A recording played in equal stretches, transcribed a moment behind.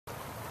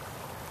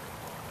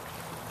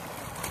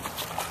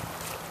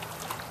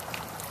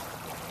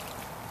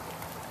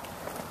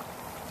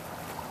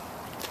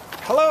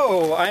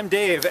Hello, I'm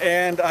Dave,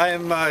 and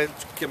I'm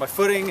get my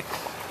footing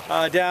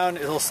down.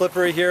 It's a little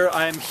slippery here.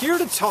 I'm here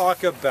to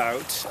talk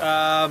about,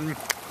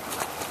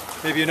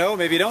 maybe you know,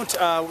 maybe you don't,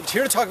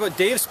 here to talk about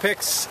Dave's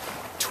Picks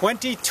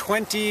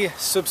 2020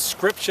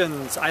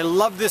 subscriptions. I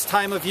love this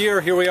time of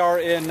year. Here we are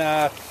in,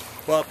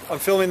 well, I'm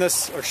filming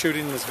this, or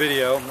shooting this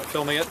video, I'm not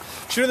filming it.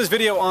 Shooting this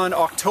video on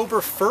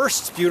October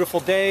 1st, beautiful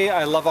day.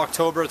 I love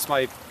October, it's my,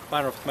 I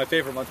don't know if it's my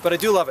favorite month, but I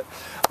do love it.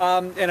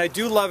 And I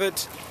do love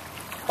it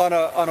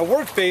on a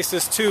work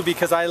basis too,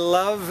 because I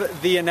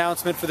love the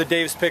announcement for the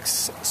Dave's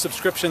Picks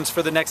subscriptions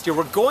for the next year.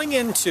 We're going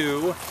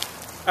into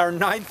our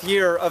 9th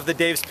year of the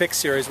Dave's Picks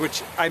series,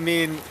 which I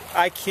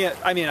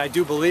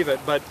do believe it,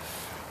 but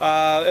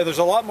there's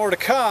a lot more to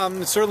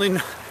come.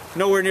 Certainly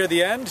nowhere near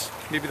the end,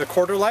 maybe the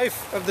quarter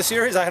life of the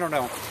series, I don't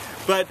know.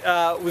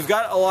 But we've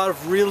got a lot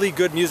of really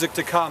good music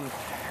to come.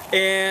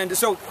 And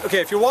so, okay,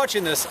 if you're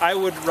watching this, I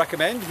would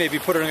recommend maybe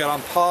putting it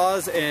on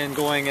pause and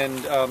going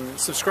and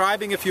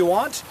subscribing if you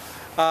want.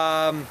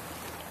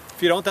 If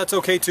you don't, that's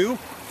okay too.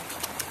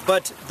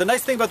 But the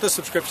nice thing about the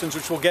subscriptions,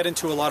 which we'll get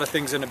into a lot of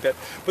things in a bit,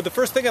 but the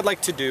first thing I'd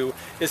like to do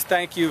is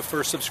thank you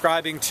for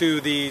subscribing to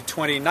the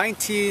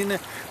 2019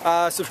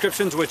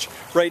 subscriptions, which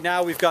right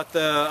now we've got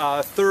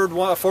the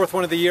fourth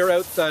one of the year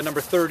out,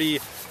 number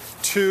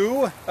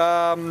 32.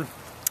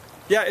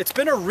 Yeah, it's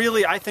been a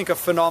really, I think, a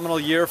phenomenal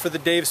year for the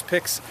Dave's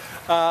Picks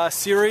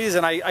series,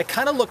 and I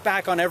kind of look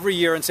back on every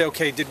year and say,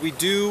 okay, did we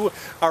do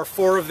our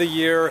 4 of the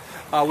year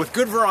with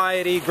good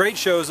variety, great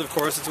shows, of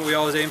course, that's what we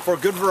always aim for,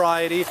 good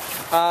variety,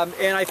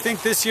 and I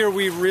think this year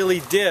we really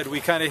did. We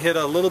kind of hit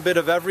a little bit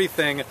of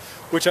everything,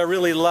 which I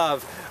really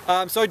love.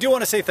 So I do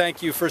want to say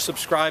thank you for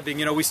subscribing.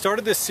 You know, we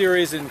started this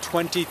series in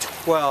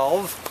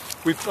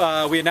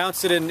 2012. We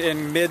announced it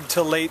in mid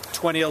to late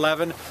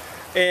 2011.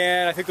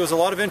 And I think there was a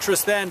lot of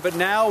interest then, but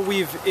now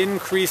we've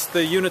increased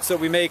the units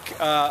that we make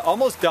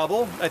almost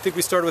double. I think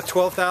we started with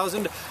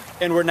 12,000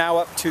 and we're now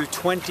up to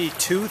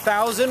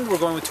 22,000. We're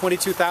going with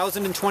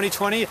 22,000 in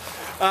 2020.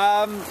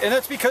 And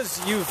that's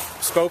because you've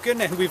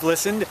spoken and we've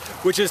listened,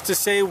 which is to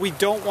say we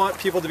don't want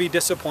people to be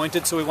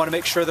disappointed, so we want to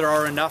make sure there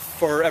are enough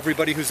for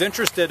everybody who's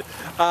interested.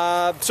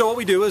 So what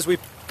we do is we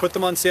put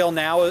them on sale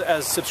now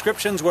as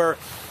subscriptions where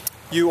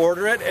you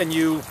order it and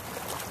you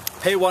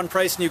pay one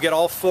price and you get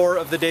all 4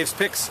 of the Dave's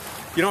Picks.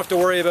 You don't have to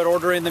worry about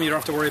ordering them, you don't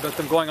have to worry about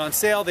them going on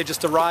sale. They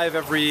just arrive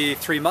every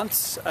 3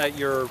 months at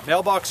your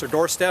mailbox or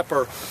doorstep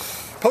or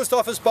post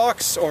office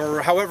box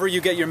or however you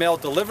get your mail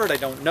delivered, I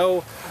don't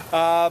know.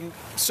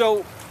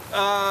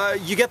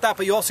 You get that,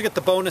 but you also get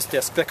the bonus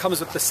disc that comes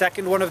with the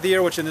second one of the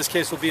year, which in this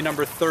case will be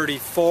number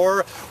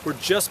 34. We're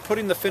just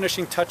putting the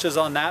finishing touches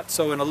on that,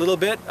 so in a little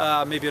bit,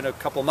 maybe in a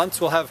couple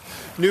months, we'll have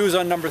news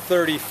on number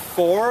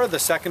 34, the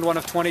second one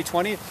of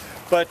 2020.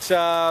 But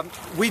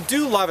we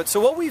do love it.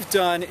 So what we've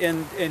done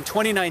in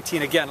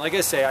 2019, again, like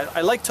I say, I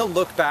like to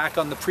look back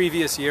on the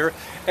previous year,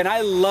 and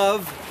I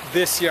love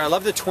this year. I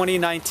love the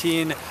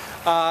 2019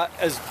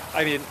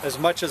 as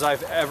much as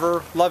I've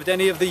ever loved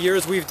any of the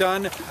years we've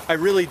done. I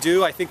really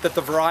do. I think that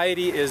the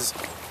variety is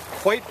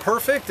quite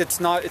perfect. It's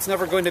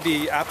never going to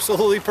be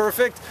absolutely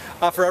perfect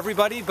for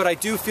everybody, but I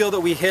do feel that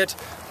we hit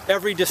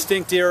every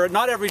distinct era,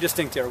 not every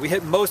distinct era. We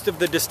hit most of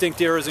the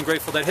distinct eras in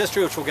Grateful Dead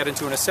history, which we'll get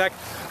into in a sec.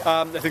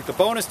 I think the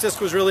bonus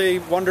disc was really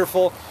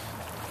wonderful.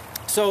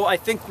 So I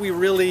think we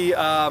really,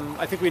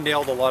 I think we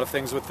nailed a lot of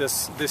things with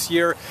this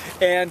year.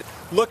 And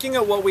looking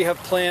at what we have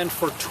planned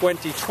for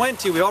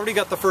 2020, we already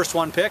got the first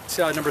one picked,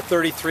 number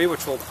 33,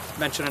 which we'll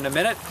mention in a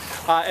minute.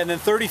 And then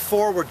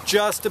 34, we're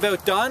just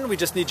about done. We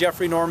just need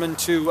Jeffrey Norman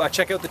to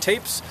check out the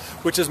tapes,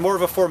 which is more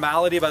of a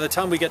formality. By the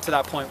time we get to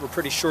that point, we're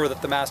pretty sure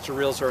that the master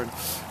reels are in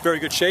very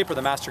good shape, or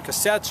the master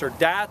cassettes, or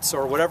DATs,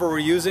 or whatever we're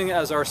using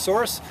as our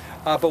source.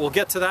 But we'll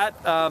get to that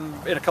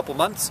in a couple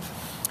months.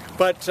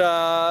 But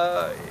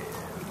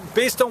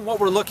based on what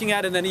we're looking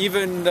at, and then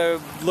even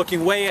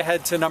looking way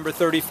ahead to number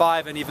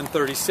 35 and even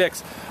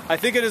 36, I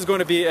think it is going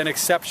to be an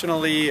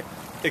exceptionally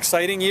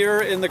exciting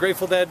year in the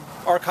Grateful Dead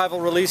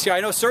archival release year.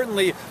 I know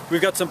certainly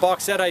we've got some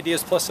box set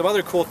ideas plus some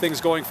other cool things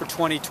going for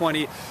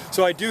 2020,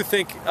 so I do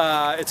think it's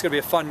going to be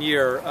a fun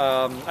year.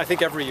 I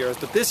think every year is,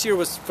 but this year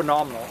was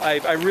phenomenal.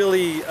 I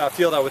really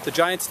feel that with the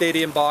Giant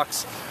Stadium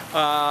box,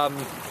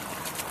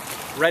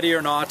 Ready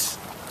or Not,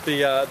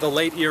 the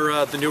late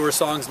era, the newer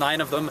songs,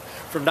 9 of them,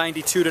 from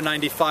 92 to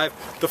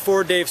 95, the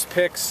 4 Dave's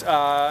Picks,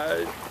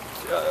 the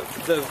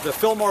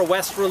Fillmore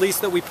West release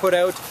that we put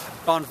out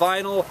on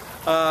vinyl,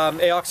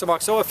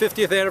 Aoxomoxoa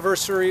 50th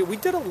anniversary. We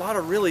did a lot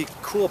of really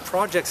cool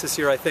projects this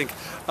year, I think.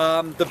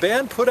 The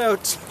band put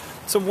out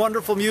some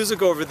wonderful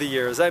music over the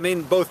years. I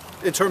mean,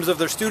 both in terms of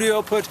their studio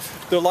output,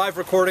 their live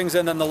recordings,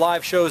 and then the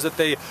live shows that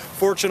they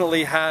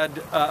fortunately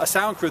had a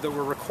sound crew that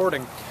were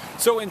recording.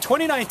 So in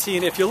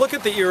 2019, if you look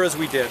at the eras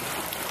we did,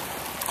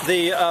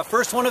 the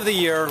first one of the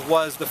year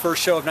was the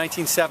first show of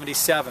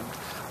 1977.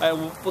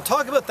 We'll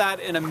talk about that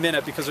in a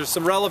minute because there's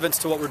some relevance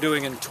to what we're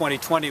doing in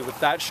 2020 with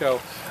that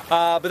show.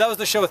 But that was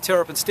the show with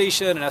Tear Up and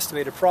Station and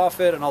Estimated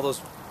Profit and all those,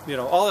 you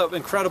know, all that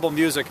incredible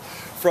music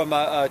from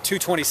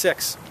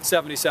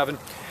 2/26/77.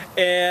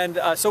 And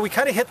so we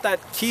kind of hit that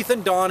Keith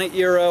and Donna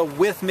era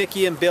with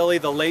Mickey and Billy,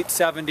 the late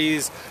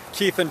 70s.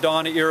 Keith and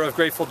Donna era of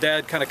Grateful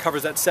Dead kind of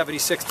covers that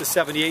 76 to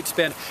 78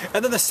 span.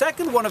 And then the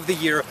second one of the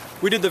year,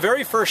 we did the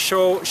very first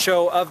show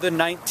of the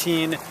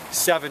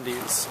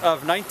 1970s,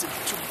 of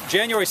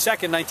January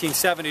 2nd,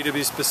 1970 to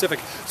be specific.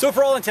 So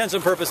for all intents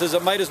and purposes,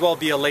 it might as well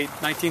be a late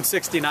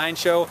 1969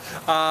 show.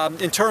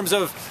 In terms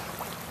of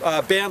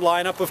band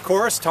lineup, of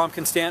course, Tom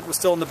Constant was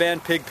still in the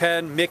band,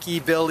 Pigpen, Mickey,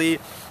 Billy,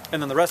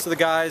 and then the rest of the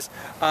guys.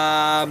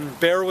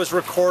 Bear was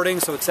recording,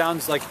 so it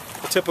sounds like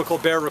a typical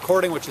Bear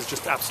recording, which is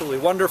just absolutely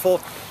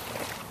wonderful.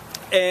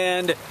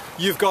 And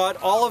you've got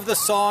all of the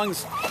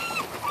songs.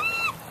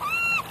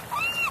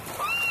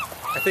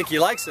 I think he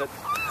likes it.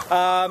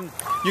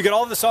 You get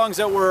all of the songs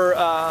that were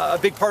a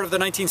big part of the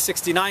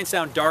 1969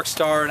 sound, Dark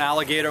Star and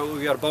Alligator.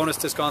 We got a bonus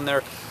disc on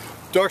there.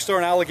 Dark Star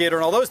and Alligator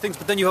and all those things,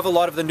 but then you have a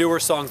lot of the newer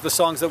songs, the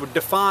songs that would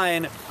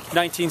define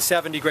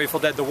 1970 Grateful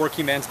Dead, the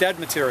Working Man's Dead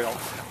material.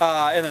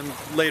 And then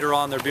later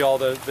on there'd be all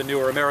the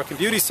newer American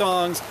Beauty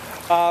songs.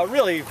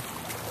 Really,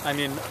 I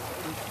mean,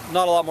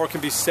 not a lot more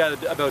can be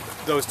said about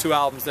those two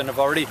albums than I've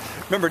already.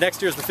 Remember,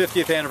 next year is the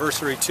 50th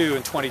anniversary too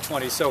in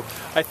 2020, so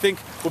I think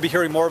we'll be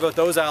hearing more about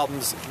those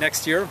albums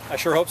next year. I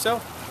sure hope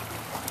so.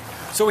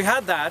 So we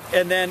had that,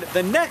 and then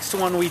the next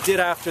one we did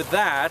after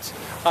that,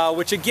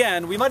 which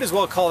again, we might as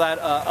well call that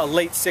a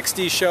late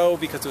 60s show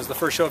because it was the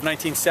first show of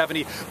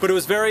 1970, but it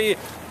was very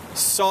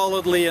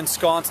solidly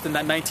ensconced in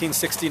that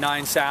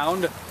 1969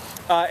 sound.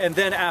 And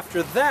then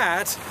after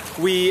that,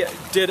 we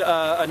did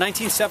a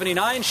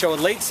 1979 show, a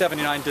late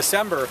 79,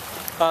 December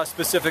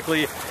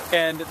specifically,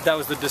 and that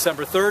was the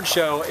December 3rd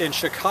show in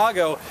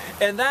Chicago.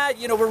 And that,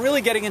 you know, we're really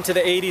getting into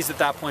the 80s at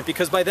that point,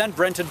 because by then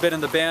Brent had been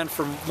in the band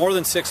for more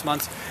than 6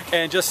 months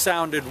and just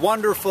sounded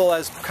wonderful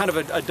as kind of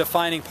a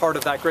defining part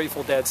of that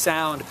Grateful Dead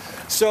sound.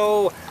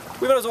 So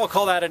we might as well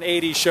call that an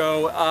 80s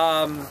show,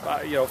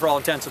 you know, for all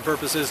intents and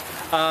purposes.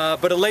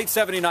 But a late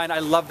 79, I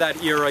love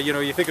that era. You know,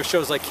 you think of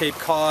shows like Cape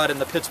Cod and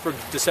the Pittsburgh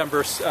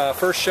December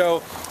 1st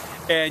show,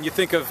 and you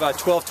think of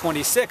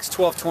 1226,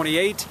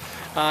 1228.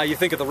 You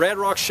think of the Red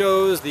Rock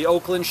shows, the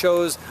Oakland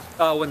shows,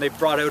 when they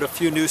brought out a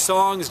few new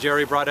songs.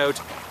 Jerry brought out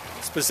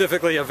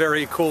specifically a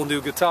very cool new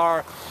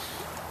guitar,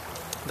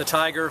 the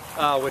Tiger,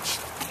 which,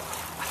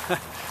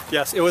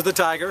 yes, it was the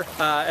Tiger,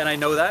 and I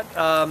know that.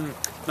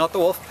 Not the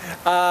wolf.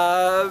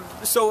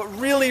 So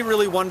really,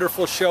 really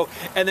wonderful show.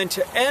 And then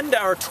to end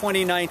our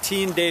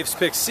 2019 Dave's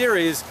Pick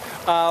series,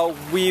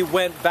 we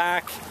went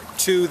back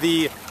to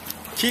the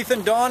Keith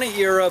and Donna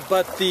era,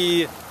 but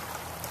the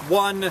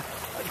one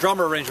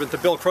drummer arrangement, the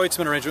Bill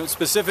Kreutzmann arrangement,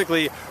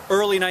 specifically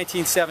early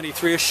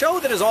 1973, a show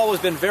that has always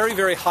been very,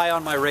 very high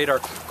on my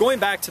radar, going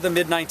back to the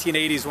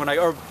mid-1980s when I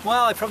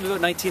probably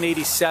about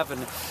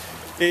 1987.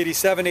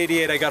 87,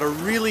 88, I got a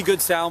really good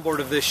soundboard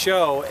of this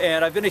show,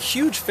 and I've been a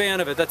huge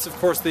fan of it. That's, of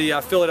course, the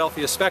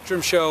Philadelphia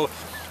Spectrum show,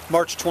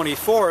 March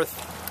 24th,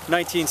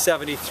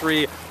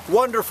 1973.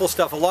 Wonderful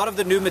stuff. A lot of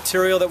the new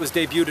material that was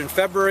debuted in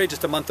February,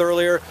 just a month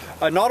earlier.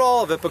 Not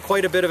all of it, but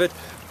quite a bit of it.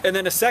 And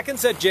then a second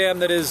set jam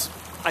that is,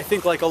 I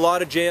think, like a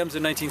lot of jams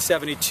in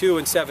 1972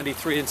 and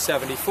 73 and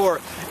 74,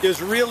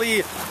 is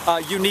really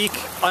unique,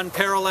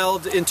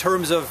 unparalleled in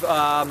terms of,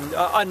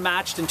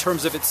 unmatched in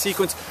terms of its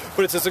sequence,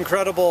 but it's this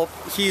incredible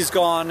He's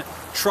Gone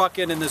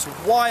Truckin' in this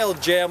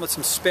wild jam with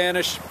some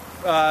Spanish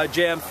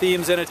jam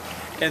themes in it,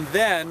 and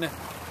then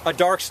a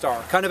Dark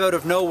Star, kind of out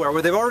of nowhere,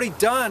 where they've already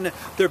done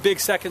their big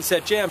second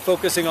set jam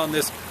focusing on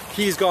this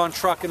He's Gone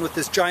Truckin' with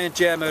this giant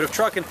jam out of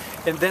Truckin',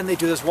 and then they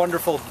do this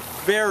wonderful,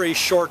 very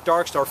short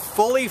Dark Star,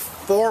 fully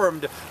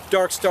formed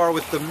Dark Star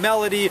with the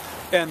melody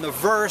and the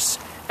verse,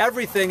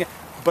 everything,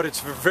 but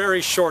it's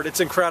very short. It's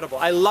incredible.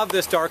 I love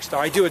this Dark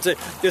Star. I do.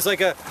 It's like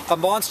a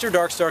monster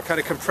Dark Star kind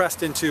of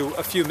compressed into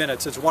a few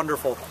minutes. It's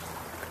wonderful.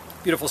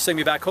 Beautiful Sing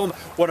Me Back Home.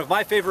 One of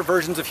my favorite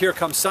versions of Here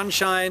Comes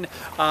Sunshine.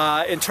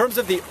 In terms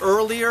of the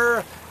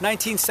earlier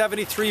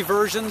 1973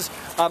 versions,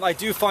 I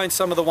do find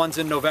some of the ones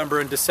in November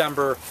and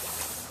December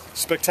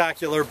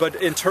spectacular, but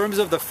in terms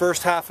of the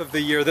first half of the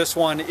year, this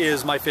one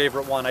is my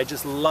favorite one. I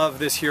just love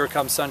this Here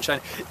Comes Sunshine.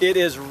 It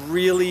is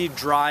really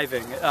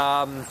driving.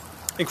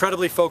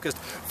 Incredibly focused.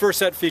 First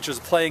set features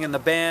playing in the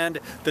band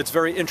that's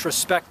very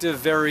introspective,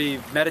 very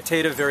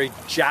meditative, very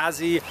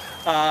jazzy.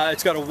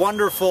 It's got a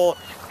wonderful...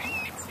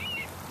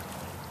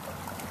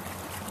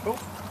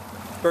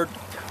 bird.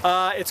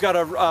 It's got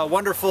a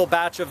wonderful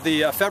batch of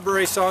the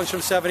February songs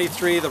from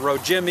 73, the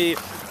Road Jimmy,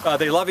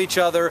 They Love Each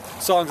Other,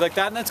 songs like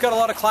that. And it's got a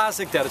lot of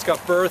classic Dead. It's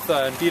got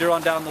Bertha and Beat Her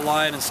On Down the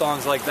Line and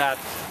songs like that.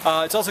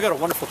 It's also got a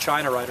wonderful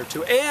China Rider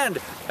too. And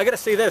I gotta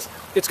say this,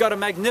 it's got a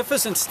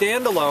magnificent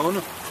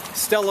standalone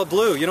Stella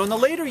Blue. You know, in the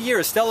later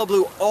years, Stella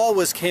Blue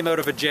always came out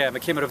of a jam.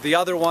 It came out of the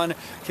other one, it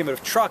came out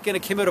of Truckin',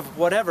 it came out of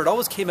whatever. It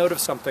always came out of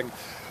something.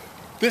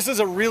 This is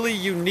a really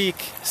unique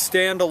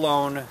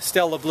standalone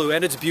Stella Blue,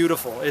 and it's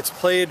beautiful. It's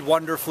played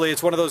wonderfully.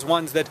 It's one of those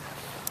ones that,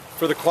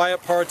 for the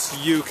quiet parts,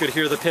 you could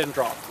hear the pin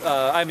drop.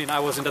 I mean, I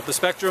wasn't at the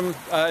Spectrum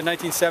in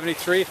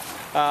 1973.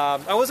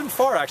 I wasn't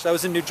far, actually. I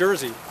was in New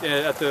Jersey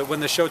when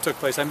the show took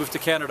place. I moved to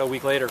Canada a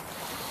week later.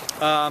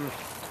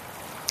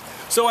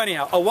 So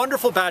anyhow, a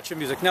wonderful batch of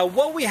music. Now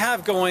what we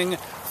have going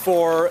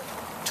for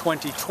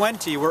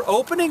 2020, we're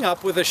opening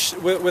up with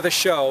a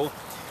show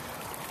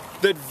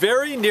that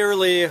very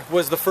nearly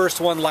was the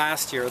first one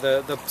last year,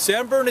 the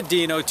San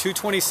Bernardino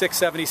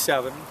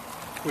 22677,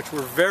 which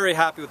we're very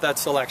happy with that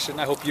selection.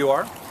 I hope you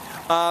are.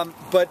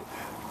 But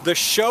the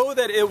show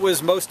that it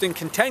was most in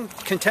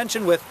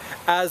contention with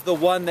as the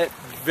one that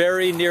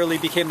very nearly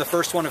became the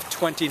first one of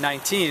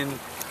 2019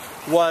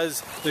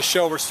 was the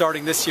show we're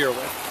starting this year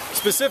with.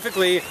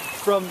 Specifically,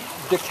 from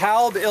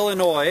DeKalb,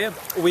 Illinois,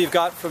 we've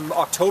got from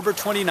October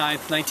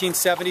 29th,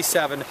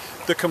 1977,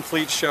 the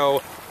complete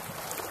show.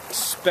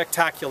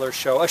 Spectacular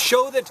show. A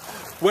show that,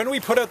 when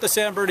we put out the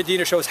San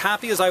Bernardino show, as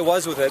happy as I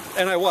was with it,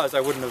 and I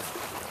wouldn't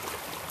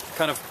have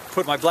kind of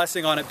put my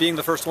blessing on it being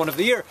the first one of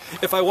the year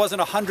if I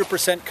wasn't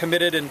 100%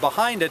 committed and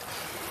behind it.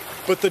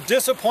 But the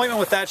disappointment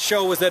with that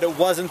show was that it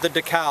wasn't the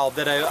DeKalb.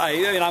 That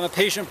I'm a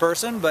patient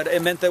person, but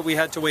it meant that we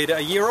had to wait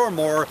a year or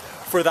more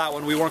for that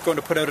one. We weren't going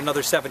to put out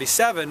another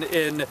 77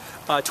 in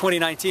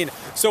 2019,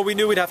 so we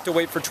knew we'd have to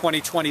wait for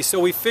 2020. So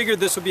we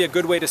figured this would be a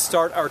good way to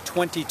start our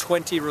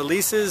 2020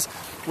 releases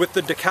with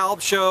the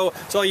DeKalb show.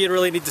 So all you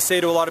really need to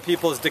say to a lot of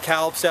people is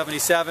DeKalb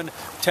 77,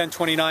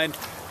 1029.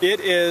 It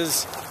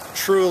is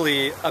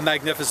truly a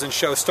magnificent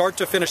show. Start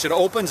to finish, it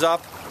opens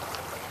up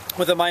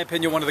with, in my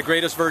opinion, one of the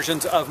greatest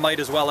versions of Might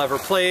As Well ever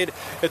played.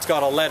 It's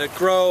got a Let It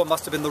Grow, It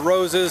Must Have Been the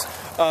Roses,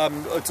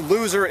 it's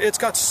Loser. It's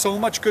got so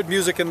much good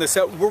music in this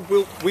set.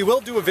 We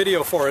will do a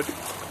video for it,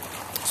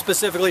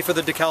 specifically for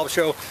the DeKalb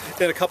show,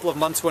 in a couple of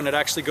months when it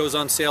actually goes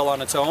on sale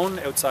on its own,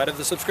 outside of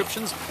the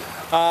subscriptions.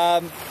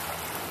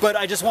 But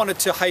I just wanted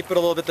to hype it a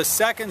little bit. The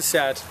second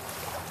set,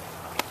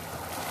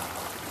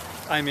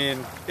 I mean,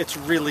 it's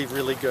really,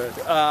 really good.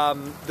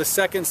 The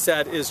second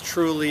set is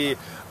truly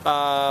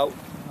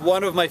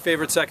one of my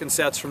favorite second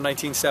sets from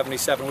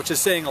 1977, which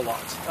is saying a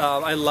lot.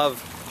 I love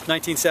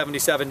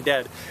 1977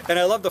 Dead. And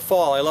I love the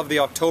fall. I love the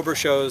October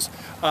shows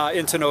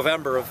into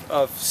November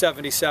of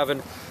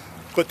 77.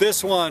 But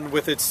this one,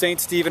 with its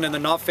St. Stephen and the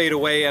Not Fade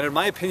Away, and in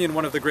my opinion,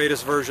 one of the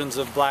greatest versions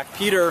of Black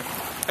Peter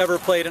ever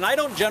played. And I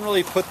don't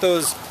generally put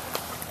those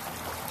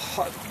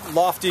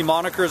lofty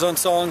monikers on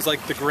songs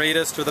like the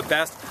greatest or the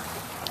best.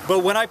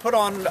 But when I put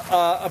on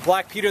a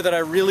Black Peter that I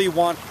really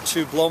want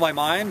to blow my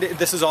mind,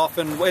 this is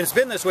often, and it's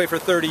been this way for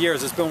 30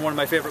 years, it's been one of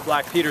my favorite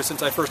Black Peters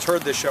since I first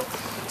heard this show.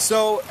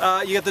 So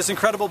you get this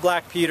incredible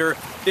Black Peter.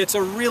 It's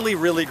a really,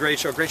 really great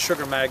show, great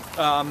sugar mag.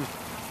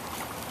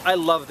 I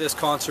love this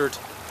concert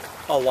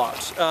a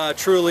lot.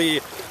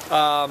 Truly,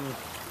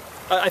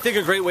 I think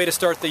a great way to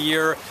start the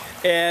year,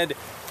 and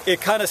it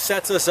kind of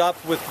sets us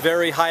up with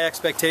very high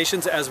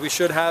expectations, as we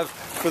should have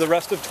for the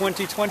rest of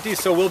 2020.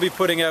 So we'll be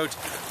putting out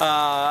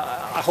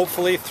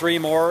hopefully 3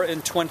 more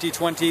in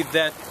 2020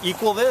 that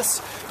equal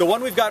this. The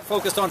one we've got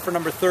focused on for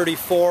number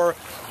 34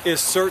 is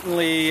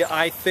certainly,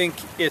 I think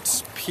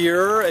it's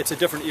pure. It's a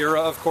different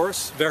era, of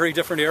course, very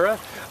different era,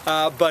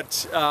 but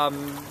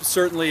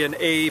certainly an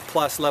A+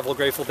 level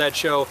Grateful Dead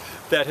show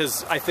that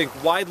has, I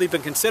think, widely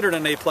been considered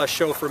an A+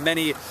 show for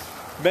many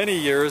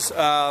years.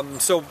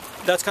 So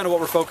that's kind of what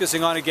we're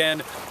focusing on.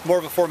 Again, more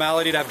of a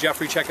formality to have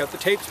Jeffrey check out the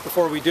tapes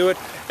before we do it,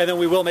 and then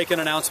we will make an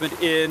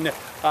announcement in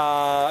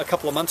a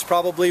couple of months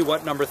probably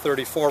what number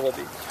 34 will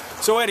be.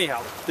 So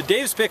anyhow, the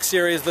Dave's Pick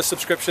series, the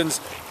subscriptions,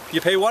 you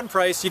pay one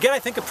price, you get, I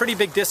think, a pretty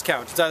big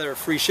discount. It's either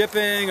free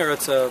shipping or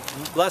it's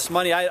less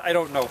money, I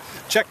don't know.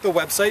 Check the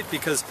website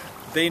because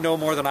they know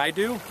more than I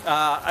do.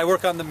 I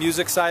work on the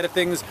music side of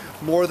things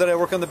more than I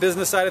work on the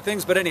business side of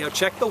things, but anyhow,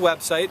 check the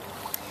website,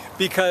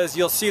 because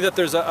you'll see that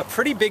there's a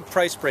pretty big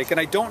price break, and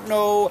I don't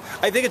know,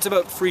 I think it's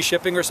about free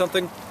shipping or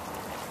something.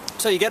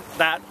 So you get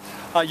that.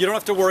 You don't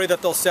have to worry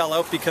that they'll sell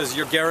out, because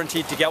you're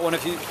guaranteed to get one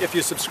if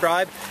you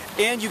subscribe,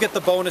 and you get the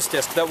bonus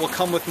disc that will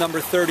come with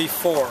number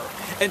 34.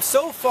 And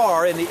so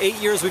far, in the 8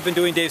 years we've been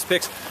doing Dave's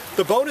Picks,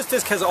 the bonus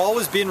disc has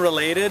always been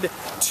related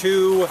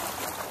to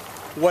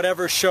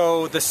whatever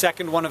show the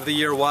second one of the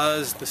year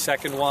was, the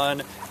second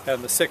one,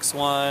 and the sixth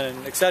one,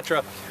 and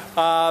etc.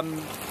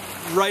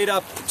 Right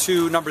up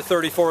to number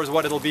 34 is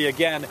what it'll be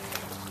again.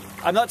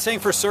 I'm not saying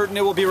for certain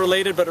it will be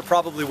related, but it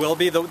probably will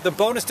be. The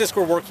bonus disc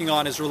we're working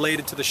on is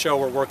related to the show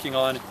we're working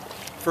on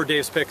for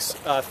Dave's Picks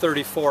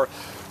 34.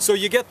 So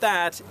you get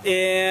that,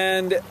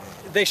 and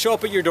they show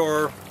up at your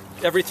door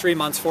every 3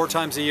 months, 4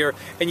 times a year,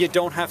 and you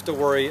don't have to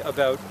worry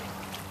about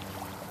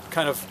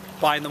kind of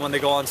buying them when they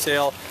go on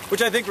sale,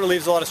 which I think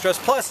relieves a lot of stress.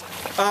 Plus,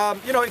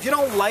 you know, if you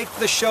don't like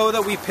the show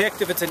that we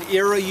picked, if it's an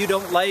era you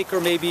don't like,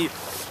 or maybe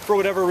for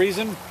whatever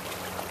reason,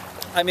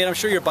 I mean, I'm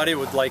sure your buddy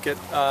would like it,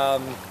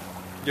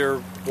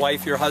 your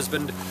wife, your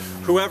husband,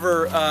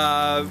 whoever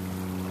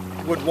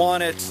would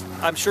want it.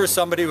 I'm sure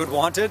somebody would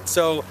want it.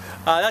 So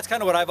that's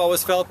kind of what I've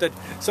always felt, that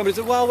somebody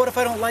said, well, what if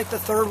I don't like the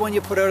third one you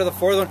put out, or the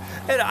fourth one?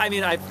 And I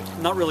mean,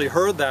 I've not really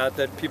heard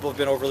that people have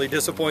been overly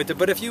disappointed.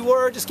 But if you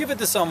were, just give it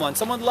to someone.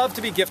 Someone would love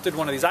to be gifted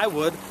one of these. I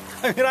would.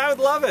 I mean, I would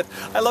love it.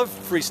 I love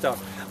free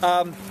stuff.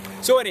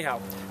 So anyhow,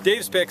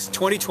 Dave's Picks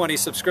 2020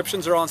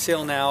 subscriptions are on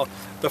sale now.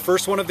 The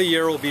first one of the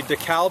year will be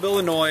DeKalb,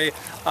 Illinois,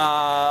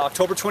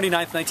 October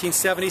 29th,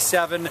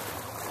 1977.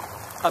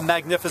 a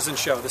magnificent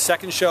show. The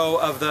second show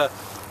of the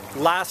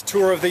last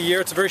tour of the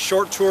year. It's a very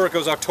short tour. It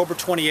goes October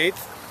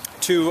 28th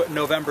to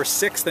November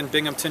 6th in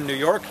Binghamton, New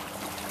York.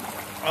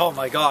 Oh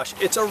my gosh,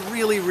 it's a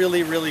really,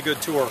 really, really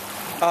good tour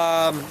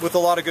with a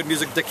lot of good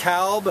music.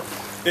 DeKalb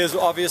is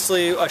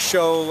obviously a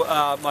show,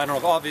 I don't know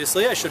if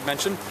obviously, I should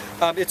mention.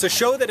 It's a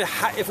show that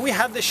if we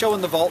had this show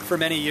in the vault for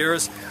many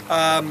years,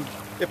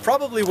 it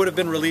probably would have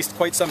been released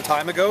quite some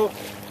time ago.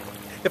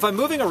 If I'm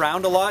moving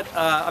around a lot,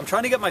 I'm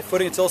trying to get my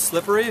footing, it's all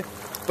slippery,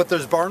 but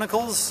there's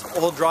barnacles,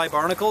 old dry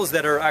barnacles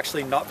that are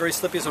actually not very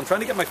slippy, so I'm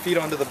trying to get my feet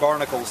onto the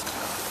barnacles,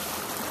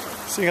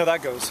 seeing how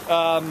that goes,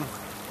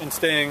 and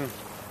staying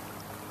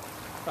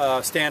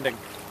standing.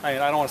 I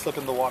don't want to slip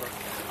in the water.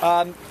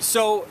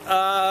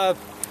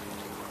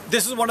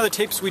 This is one of the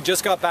tapes we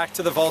just got back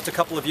to the vault a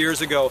couple of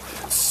years ago.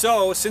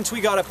 So since we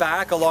got it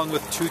back, along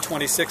with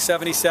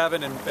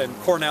 22677 and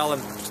Cornell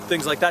and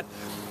things like that,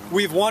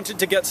 we've wanted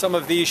to get some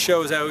of these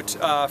shows out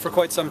for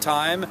quite some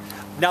time.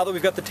 Now that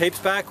we've got the tapes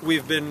back,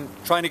 we've been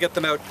trying to get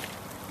them out,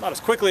 not as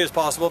quickly as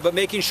possible, but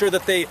making sure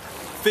that they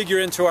figure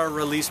into our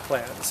release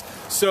plans.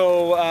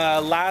 So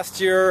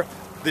last year,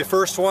 the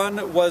first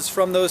one was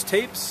from those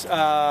tapes.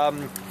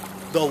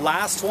 The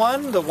last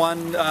one, the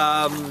one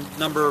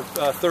number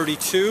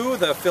 32,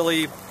 the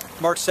Philly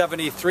March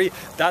 73,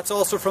 that's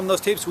also from those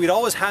tapes. We'd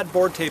always had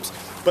board tapes,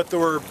 but there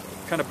were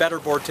kind of better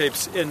board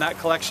tapes in that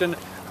collection.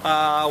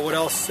 What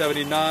else?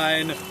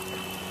 79.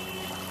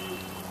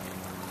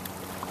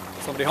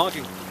 Somebody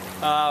honking.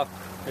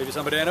 Maybe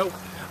somebody I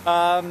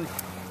know.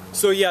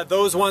 So yeah,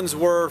 those ones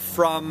were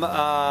from,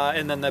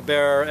 and then the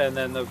Bear, and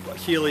then the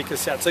Healy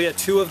cassette. So yeah,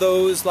 2 of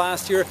those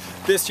last year.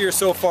 This year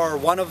so far,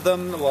 1 of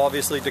them, well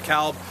obviously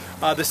DeKalb.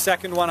 The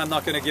second one, I'm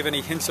not going to give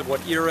any hints of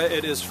what era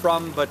it is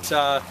from, but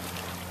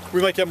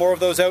we might get more of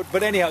those out.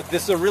 But anyhow,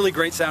 this is a really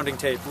great sounding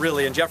tape,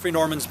 really. And Jeffrey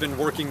Norman's been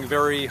working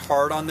very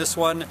hard on this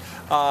one.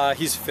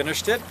 He's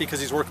finished it because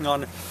he's working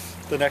on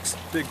the next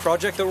big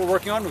project that we're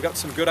working on. We've got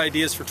some good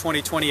ideas for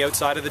 2020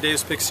 outside of the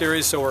Dave's Pick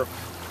series, so we're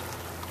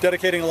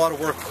dedicating a lot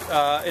of work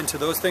into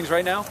those things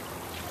right now.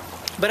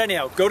 But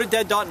anyhow, go to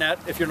dead.net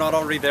if you're not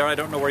already there. I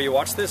don't know where you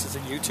watch this. Is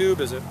it YouTube?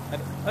 Is it?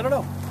 I don't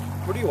know.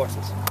 Where do you watch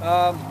this?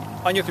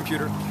 On your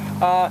computer.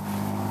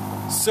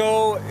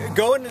 So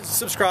go and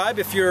subscribe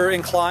if you're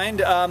inclined.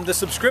 The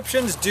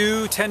subscriptions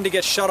do tend to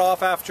get shut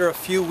off after a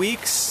few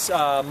weeks,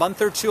 a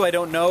month or 2, I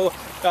don't know.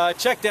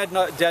 Check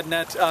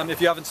deadnet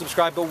if you haven't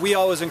subscribed, but we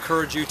always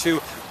encourage you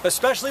to,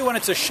 especially when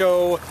it's a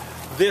show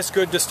this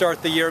good to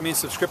start the year. I mean,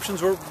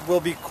 subscriptions will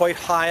be quite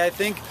high, I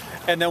think,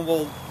 and then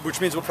which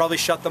means we'll probably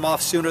shut them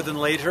off sooner than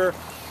later.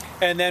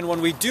 And then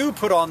when we do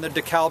put on the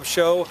DeKalb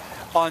show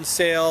on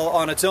sale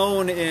on its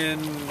own in,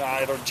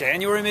 I don't know,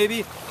 January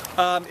maybe,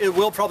 it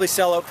will probably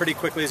sell out pretty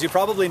quickly. As you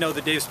probably know,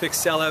 the Dave's Picks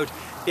sell out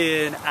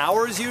in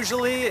hours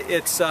usually.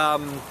 It's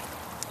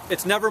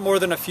never more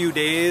than a few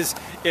days.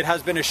 It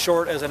has been as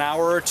short as an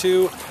hour or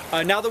 2.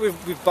 Now that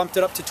we've bumped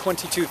it up to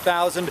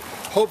 22,000,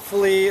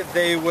 hopefully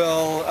they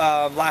will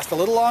last a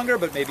little longer,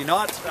 but maybe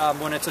not.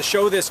 When it's a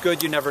show this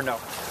good, you never know.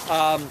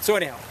 So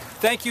anyhow,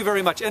 thank you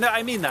very much. And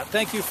I mean that.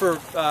 Thank you for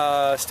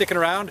sticking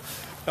around,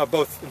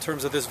 both in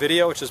terms of this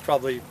video, which is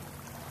probably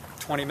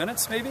 20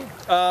 minutes maybe.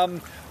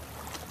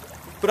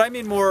 But I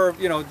mean more,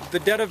 you know, the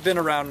Dead have been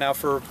around now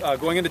for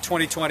going into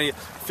 2020,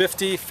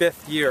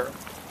 55th year.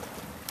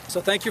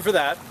 So thank you for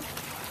that.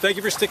 Thank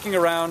you for sticking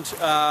around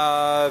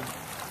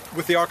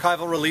with the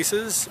archival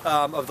releases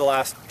of the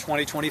last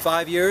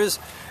 20-25 years.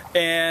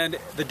 And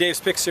the Dave's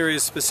Pick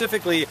series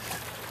specifically,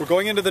 we're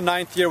going into the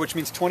 9th year, which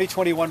means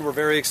 2021, we're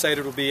very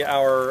excited, will be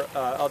our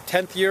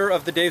 10th year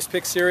of the Dave's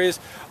Pick series.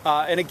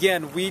 And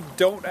again,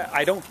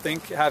 I don't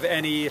think, have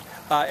any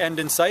end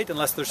in sight,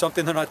 unless there's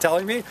something they're not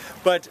telling me.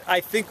 But I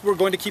think we're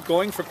going to keep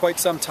going for quite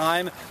some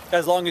time.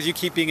 As long as you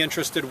keep being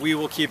interested, we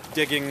will keep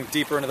digging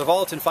deeper into the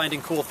vault and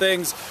finding cool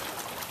things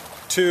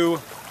to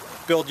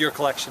build your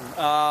collection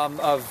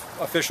of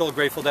official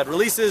Grateful Dead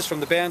releases, from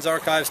the band's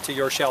archives to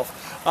your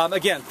shelf.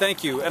 Again,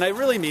 thank you, and I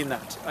really mean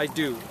that. I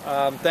do.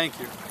 Thank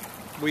you.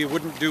 We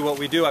wouldn't do what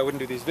we do. I wouldn't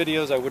do these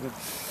videos.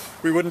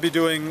 We wouldn't be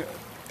doing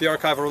the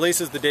archival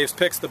releases, the Dave's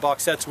Picks, the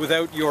box sets,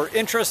 without your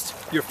interest,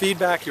 your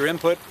feedback, your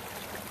input.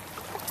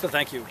 So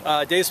thank you.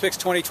 Dave's Picks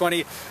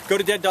 2020. Go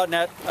to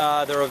dead.net.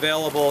 They're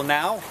available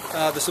now,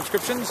 the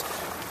subscriptions.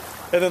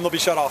 And then they'll be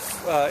shut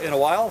off in a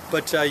while,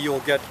 but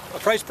you'll get a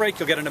price break,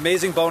 you'll get an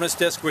amazing bonus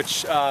disc,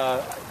 which,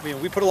 I mean,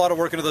 we put a lot of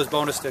work into those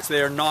bonus discs.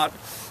 They are not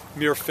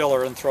mere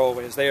filler and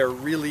throwaways. They are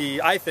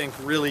really, I think,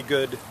 really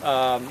good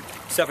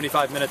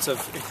 75 minutes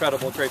of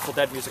incredible Grateful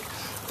Dead music.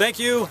 Thank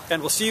you,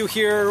 and we'll see you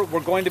here. We're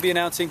going to be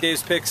announcing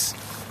Dave's Picks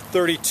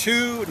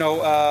 32,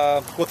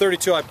 well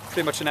 32, I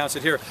pretty much announced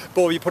it here,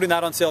 but we'll be putting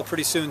that on sale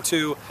pretty soon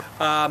too,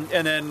 and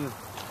then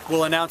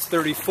we'll announce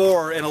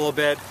 34 in a little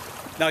bit.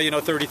 Now you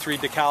know 33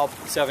 DeKalb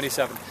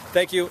 77.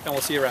 Thank you, and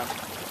we'll see you around.